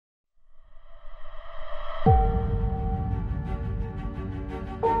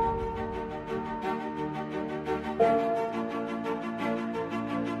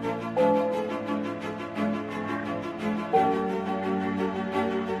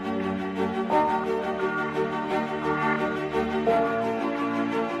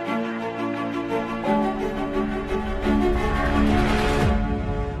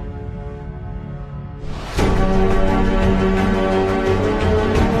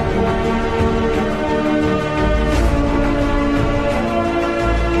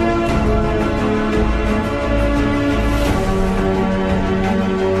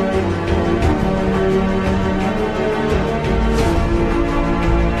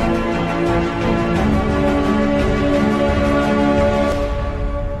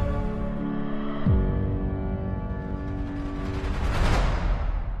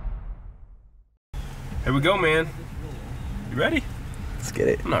we go, man. You ready? Let's get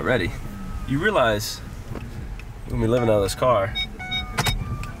it. I'm not ready. You realize we're gonna be living out of this car,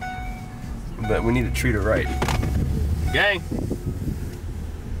 but we need to treat her right. Gang.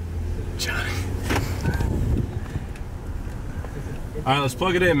 Johnny. All right, let's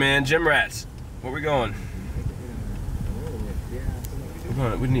plug it in, man. Gym rats. Where we going?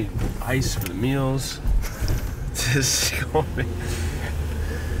 We need ice for the meals.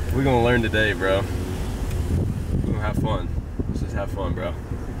 We're gonna learn today, bro. We're gonna have fun. Let's just have fun, bro.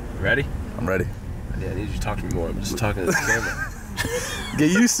 You ready? I'm ready. Yeah, I need you to talk to me more. I'm just talking to the camera.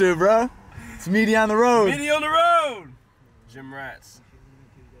 Get used to it, bro. It's Meaty on the road. Meaty on the road! Gym rats.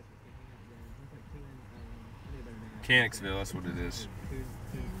 Mechanicsville, that's what it is.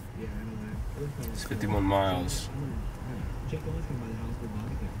 It's 51 miles.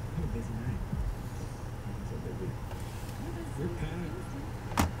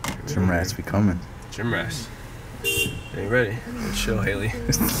 Gym rats be coming. Gym rats. Are you ready? Chill, Haley.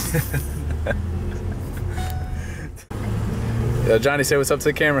 Yo, Johnny, say what's up to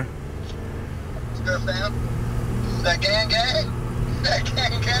the camera. What's good, fam? That gang gang? That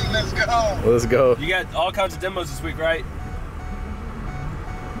gang gang, let's go. Let's go. You got all kinds of demos this week, right?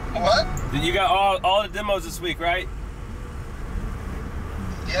 What? You got all the demos this week, right?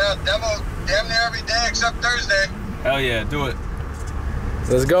 Yeah, demo damn near every day except Thursday. Hell yeah, do it.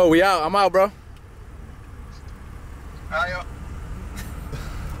 Let's go. We out. I'm out, bro. Yo.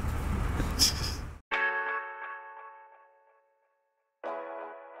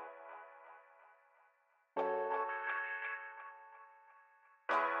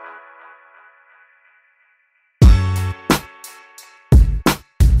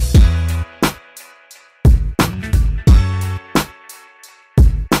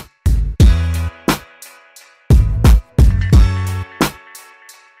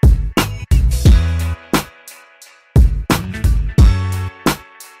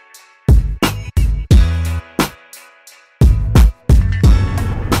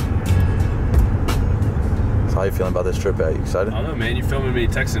 How you feeling about this trip out? You excited? I don't know, man. You filming me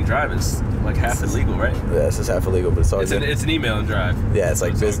text and drive. It's like half illegal, right? Yeah, it's just half illegal, but it's all good. It's an email and drive. Yeah, it's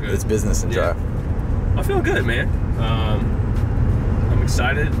like it's business and drive. I feel good, man. I'm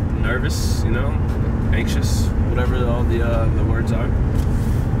excited, nervous, you know, anxious, whatever all the words are.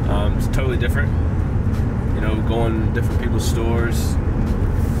 It's totally different. You know, going to different people's stores.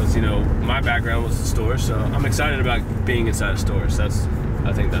 Because, you know, my background was the store, so I'm excited about being inside of stores. I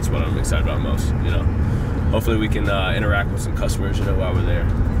think that's what I'm excited about most, you know. Hopefully we can interact with some customers, you know, while we're there.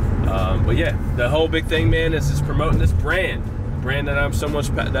 But yeah, the whole big thing, man, is just promoting this brand that I have so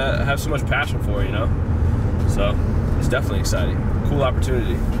much passion for, you know. So it's definitely exciting, cool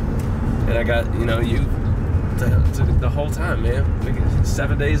opportunity. And I got, you know, you the whole time, man.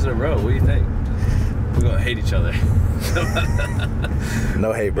 7 days in a row. What do you think? We're gonna hate each other.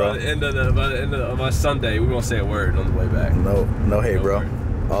 No hate, bro. By the end of my Sunday, we won't say a word on the way back. No hate, bro. Word.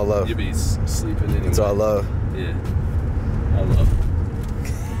 All love. You'll be sleeping anyway. It's all love. Yeah. All love.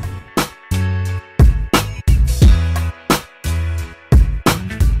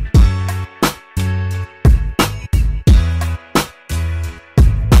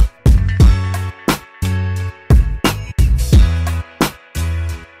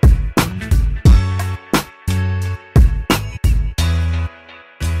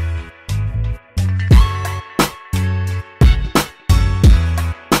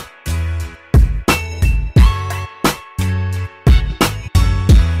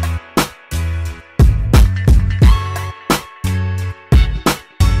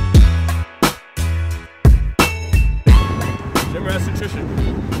 Nutrition.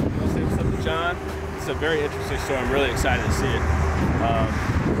 I'll say what's up to John. It's a very interesting store. I'm really excited to see it.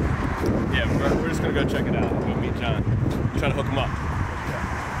 Yeah, we're just gonna go check it out. Go meet John. Try to hook him up.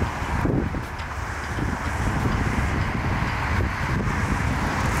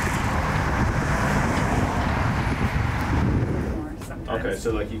 Okay,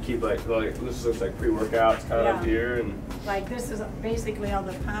 so like you keep like this looks like pre-workouts kind of up here, and like this is basically all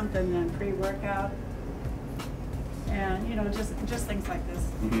the pump and then pre-workout. And you know, just things like this.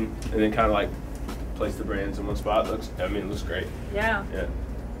 And then kind of like place the brands in one spot. It looks great. Yeah. Yeah.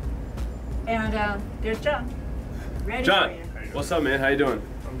 And there's John. Ready John, for you. what's up, man? How you doing?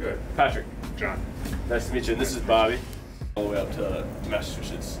 I'm good. Patrick. John. Nice to meet you. And this is Bobby. All the way up to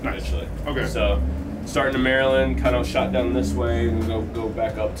Massachusetts, eventually. Okay. So, starting in Maryland, kind of shot down this way, and go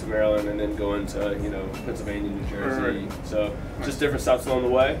back up to Maryland, and then go into Pennsylvania, New Jersey. Right. So, just different stops along the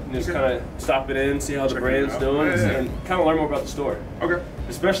way, and just kind of stop it in, see how the brand's doing, and kind of learn more about the store. Okay.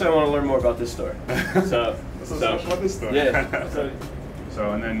 Especially, I want to learn more about this store. So, about this store. Yeah.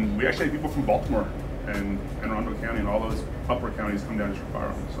 So, and then we actually have people from Baltimore and Anne Arundel County, and all those upper counties come down to shoot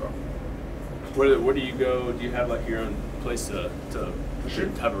firearms. So. Where do you go? Do you have like your own place to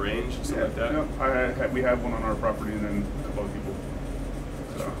have a range and stuff like that? Yeah, we have one on our property, and then a couple of people.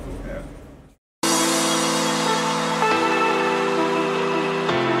 So, yeah.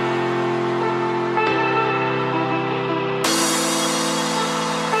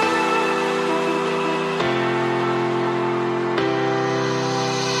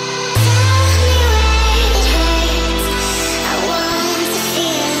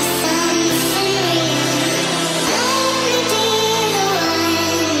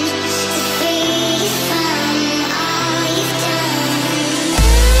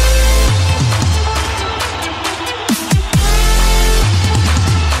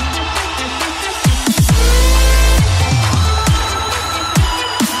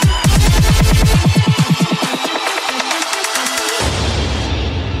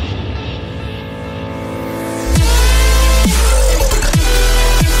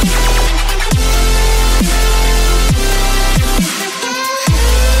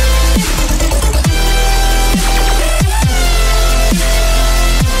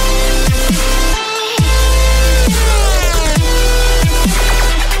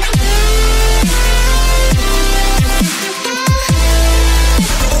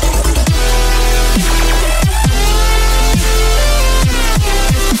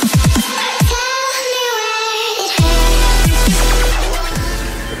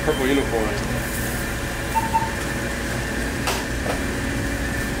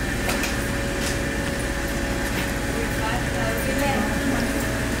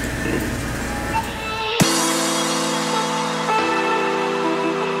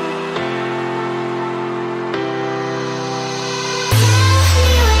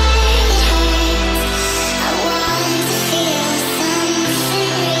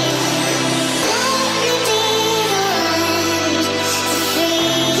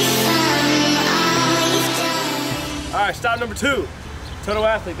 Stop number 2, Total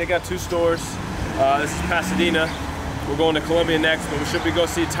Athlete. They got 2 stores. This is Pasadena. We're going to Columbia next, but we should be go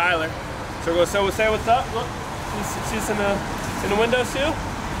see Tyler. So we're gonna say what's up. Look, see us in the windows too.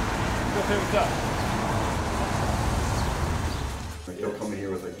 Go say what's up. Like they'll come in here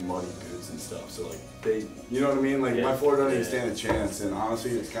with like muddy boots and stuff. So like they, you know what I mean? Like my floor doesn't even stand a chance. And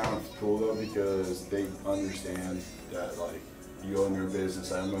honestly, it's kind of cool though because they understand that like. You own your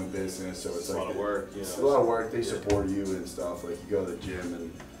business, I own my business, so it's like a lot of work. It's a lot of work. They support you and stuff. Like you go to the gym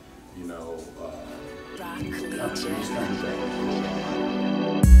and you know, just kind of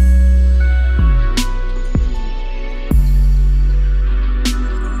thing.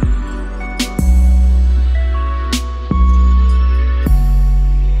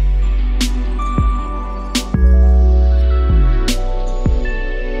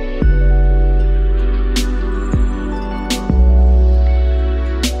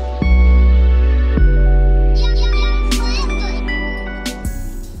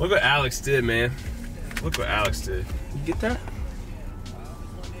 Look what Alex did, man. Look what Alex did. You get that?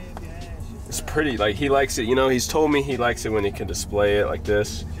 It's pretty, like he likes it. You know, he's told me he likes it when he can display it like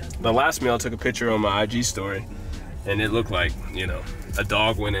this. The last meal I took a picture on my IG story and it looked like, you know, a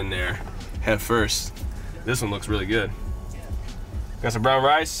dog went in there head first. This one looks really good. Got some brown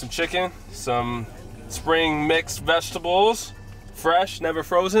rice, some chicken, some spring mixed vegetables, fresh, never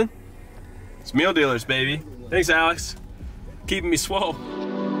frozen. It's meal dealers, baby. Thanks, Alex. Keeping me swole.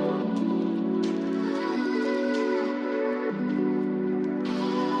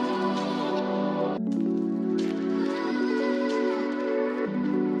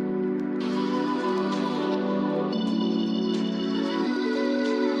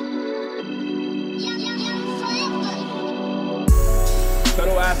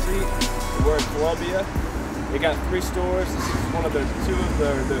 Total Athlete, we're in Columbia. They got 3 stores. This is one of the 2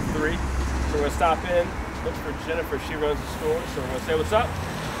 of the 3. So we're gonna stop in, look for Jennifer. She runs the store. So we're gonna say what's up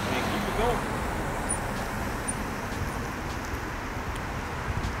and keep it going.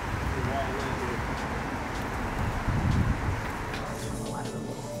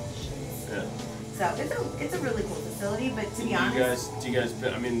 Yeah. So it's a really cool facility, but to be honest, do you guys?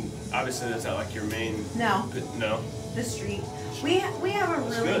 I mean, obviously that's not like your main. No. No. The street. We have a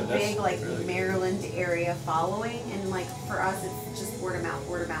really big like really Maryland area following, and like for us it's just word of mouth,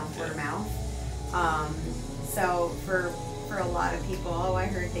 word of mouth, word of mouth. So for a lot of people, oh, I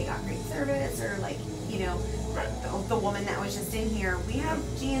heard they got great service, or like, you know, the woman that was just in here, we have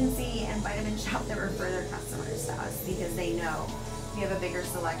GNC and Vitamin Shop that refer their customers to us because they know we have a bigger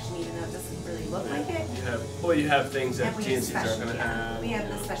selection, even though it doesn't really look like it. You have things that GNCs aren't going to have. We have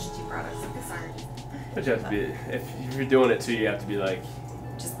the specialty products that this aren't. But you have to be, if you're doing it too, you have to be like,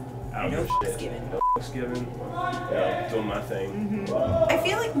 just I don't give a shit. Thanksgiving, doing my thing. I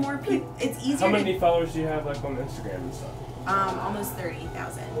feel like more people, it's easier. How many followers do you have like on Instagram and stuff? Almost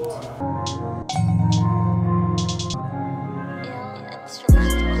 30,000.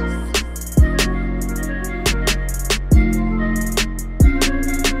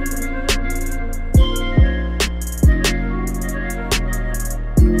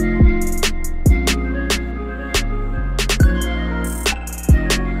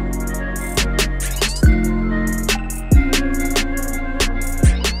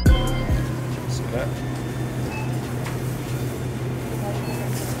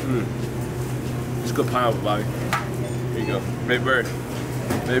 Just go pineapple, Bobby. Here you go. Baby bird.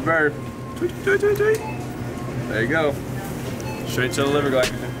 Baby bird. Tweet, tweet, tweet, tweet. There you go. Straight to the liver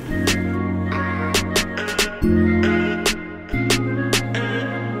glycogen.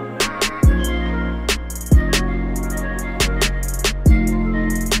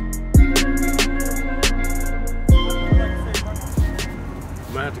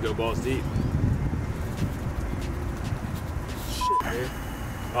 Might have to go balls deep. Shit, man.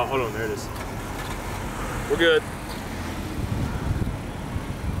 Oh, hold on, there it is. We're good.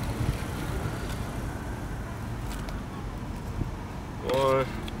 One,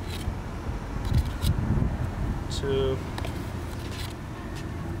 two,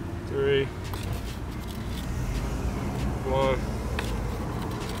 three, one.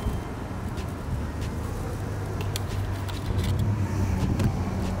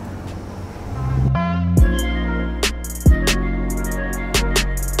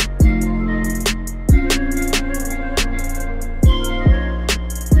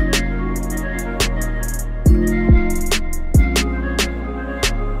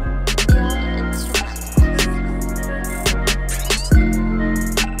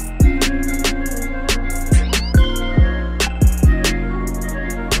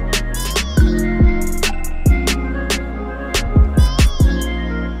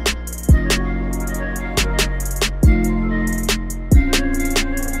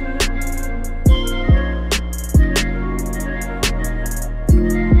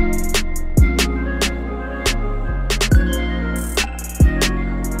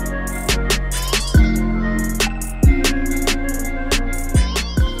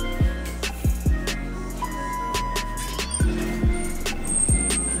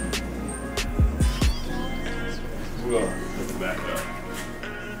 We're gonna put it back up.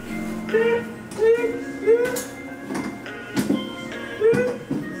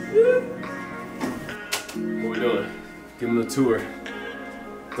 What we doing? Give them the tour.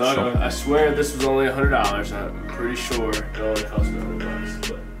 Dog, I swear this was only $100. I'm pretty sure it only cost me $100,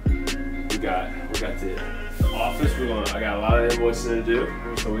 but we got the office. I got a lot of invoicing to do,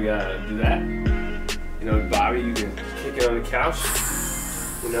 so we gotta do that. You know, Bobby, you can kick it on the couch.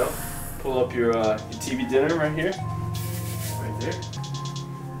 You know, pull up your TV dinner right here, right there.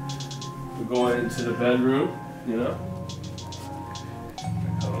 We're going into the bedroom. You know,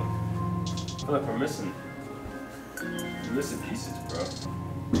 I feel like we're missing pieces, bro.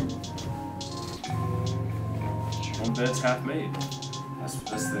 One bed's half made. That's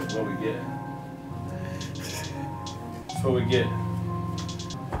what we get. That's what we get.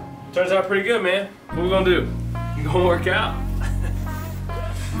 Turns out pretty good, man. What we gonna do? You gonna work out?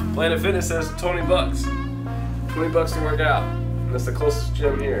 Planet Fitness says 20 bucks. 20 bucks to work out. That's the closest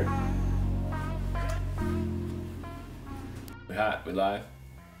gym here. We hot, we live.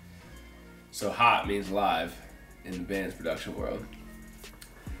 So hot means live in the Bandz production world.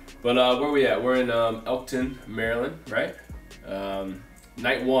 But where we at? We're in Elkton, Maryland, right?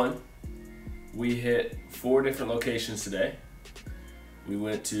 Night one, we hit 4 different locations today. We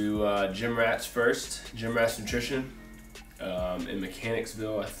went to Gym Rats first, Gym Rats Nutrition in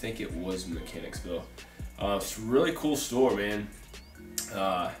Mechanicsville. I think it was Mechanicsville. It's a really cool store, man.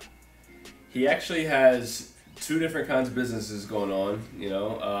 He actually has 2 different kinds of businesses going on, you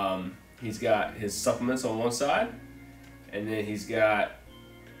know. He's got his supplements on one side, and then he's got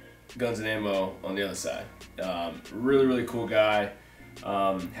guns and ammo on the other side. Really, really cool guy.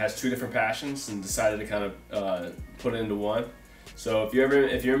 Has 2 different passions and decided to kind of put it into one. So if you're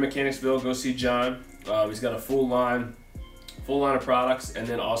in Mechanicsville, go see John. He's got a full line of products, and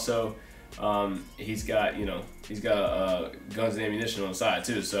then also he's got guns and ammunition on the side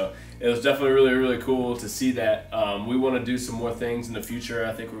too. So it was definitely really, really cool to see that. We want to do some more things in the future.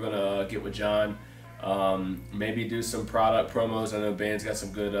 I think we're gonna get with John. Maybe do some product promos. I know Bandz got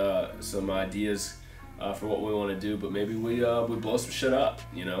some good some ideas for what we want to do, but maybe we blow some shit up,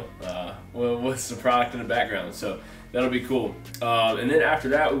 you know, with some product in the background. So that'll be cool. And then after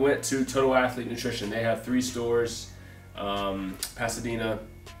that, we went to Total Athlete Nutrition. They have 3 stores, Pasadena,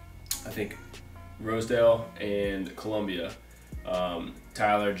 I think Rosedale, and Columbia.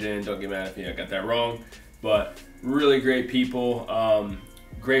 Tyler, Jen, don't get mad at me, I got that wrong. But really great people,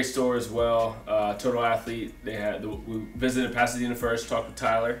 great store as well. Total Athlete, we visited Pasadena first, talked with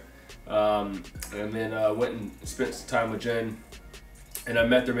Tyler, and then went and spent some time with Jen. And I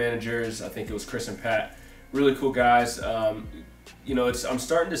met their managers, I think it was Chris and Pat. Really cool guys. You know, I'm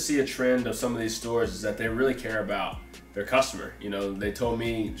starting to see a trend of some of these stores is that they really care about their customer. You know, they told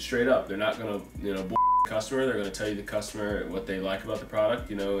me straight up, they're not gonna, you know, customer. They're gonna tell you the customer what they like about the product,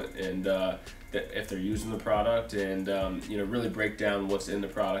 you know, and if they're using the product, and you know, really break down what's in the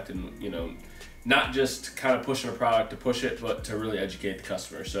product, and you know, not just kind of pushing a product to push it, but to really educate the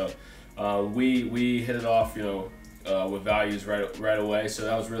customer. So we hit it off, you know, with values right away. So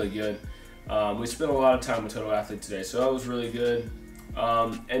that was really good. We spent a lot of time with Total Athlete today, so that was really good.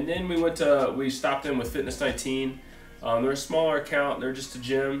 And then we stopped in with Fitness 19. They're a smaller account, they're just a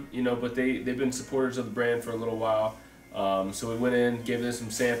gym, you know, but they've been supporters of the brand for a little while. So we went in, gave them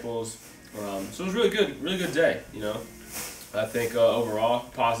some samples. So it was really good day, you know. I think overall,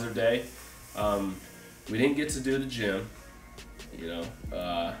 positive day. We didn't get to do the gym, you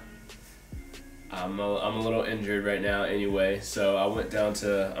know. I'm a little injured right now anyway, so I went down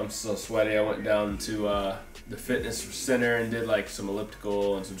to, I'm still sweaty, I went down to the fitness center and did like some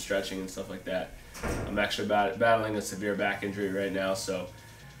elliptical and some stretching and stuff like that. I'm actually battling a severe back injury right now, so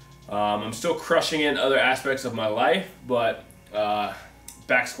I'm still crushing in other aspects of my life, but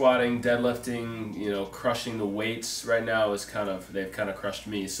back squatting, deadlifting, you know, crushing the weights right now is they've kind of crushed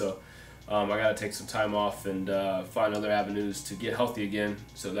me. So I gotta take some time off and find other avenues to get healthy again,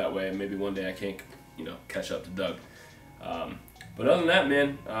 so that way maybe one day I can, you know, catch up to Doug. But other than that,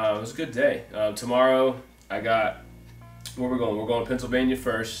 man, it was a good day. Tomorrow where we're going? We're going to Pennsylvania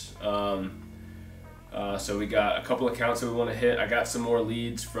first. So we got a couple accounts that we want to hit. I got some more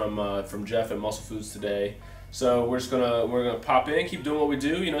leads from Jeff at Muscle Foods today. So we're gonna pop in, keep doing what we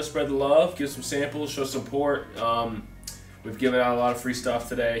do, you know, spread the love, give some samples, show support. We've given out a lot of free stuff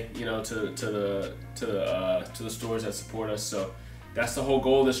today, you know, to the stores that support us. So that's the whole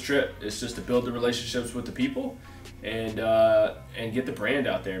goal of this trip. It's just to build the relationships with the people and get the brand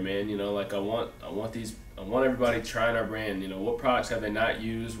out there, man. You know, like I want everybody trying our brand. You know, what products have they not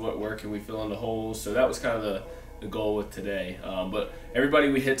used? Where can we fill in the holes? So that was kind of the goal with today. But everybody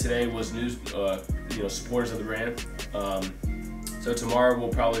we hit today was new, you know, supporters of the brand. So tomorrow we'll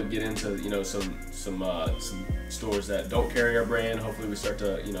probably get into, you know, some stores that don't carry our brand. Hopefully we start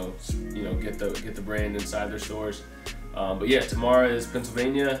to, you know, get the brand inside their stores. But yeah, tomorrow is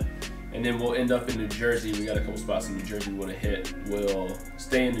Pennsylvania, and then we'll end up in New Jersey. We got a couple spots in New Jersey we want to hit. We'll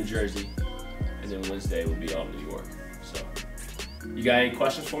stay in New Jersey, and then Wednesday we'll be on New York. So, you got any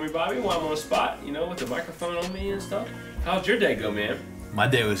questions for me, Bobby, while I'm on the spot, you know, with the microphone on me and stuff? How'd your day go, man? My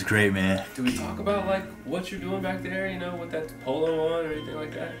day was great, man. Do we talk about like what you're doing back there, you know, with that polo on or anything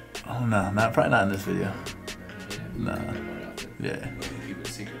like that? Oh no, probably not in this video. No. Yeah. We'll keep it a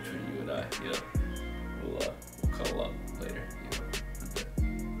secret between you and I. You know, we'll cuddle up later. You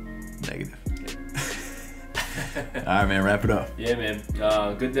know. Negative. Yeah. All right, man. Wrap it up. Yeah, man.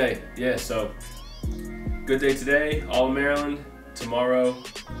 Good day. Yeah. So, good day today. All in Maryland. Tomorrow,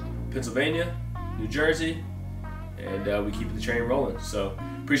 Pennsylvania, New Jersey. And we keep the train rolling. So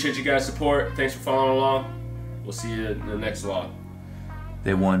appreciate you guys' support. Thanks for following along. We'll see you in the next vlog.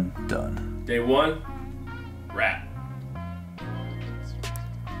 Day 1 done. Day 1, wrap.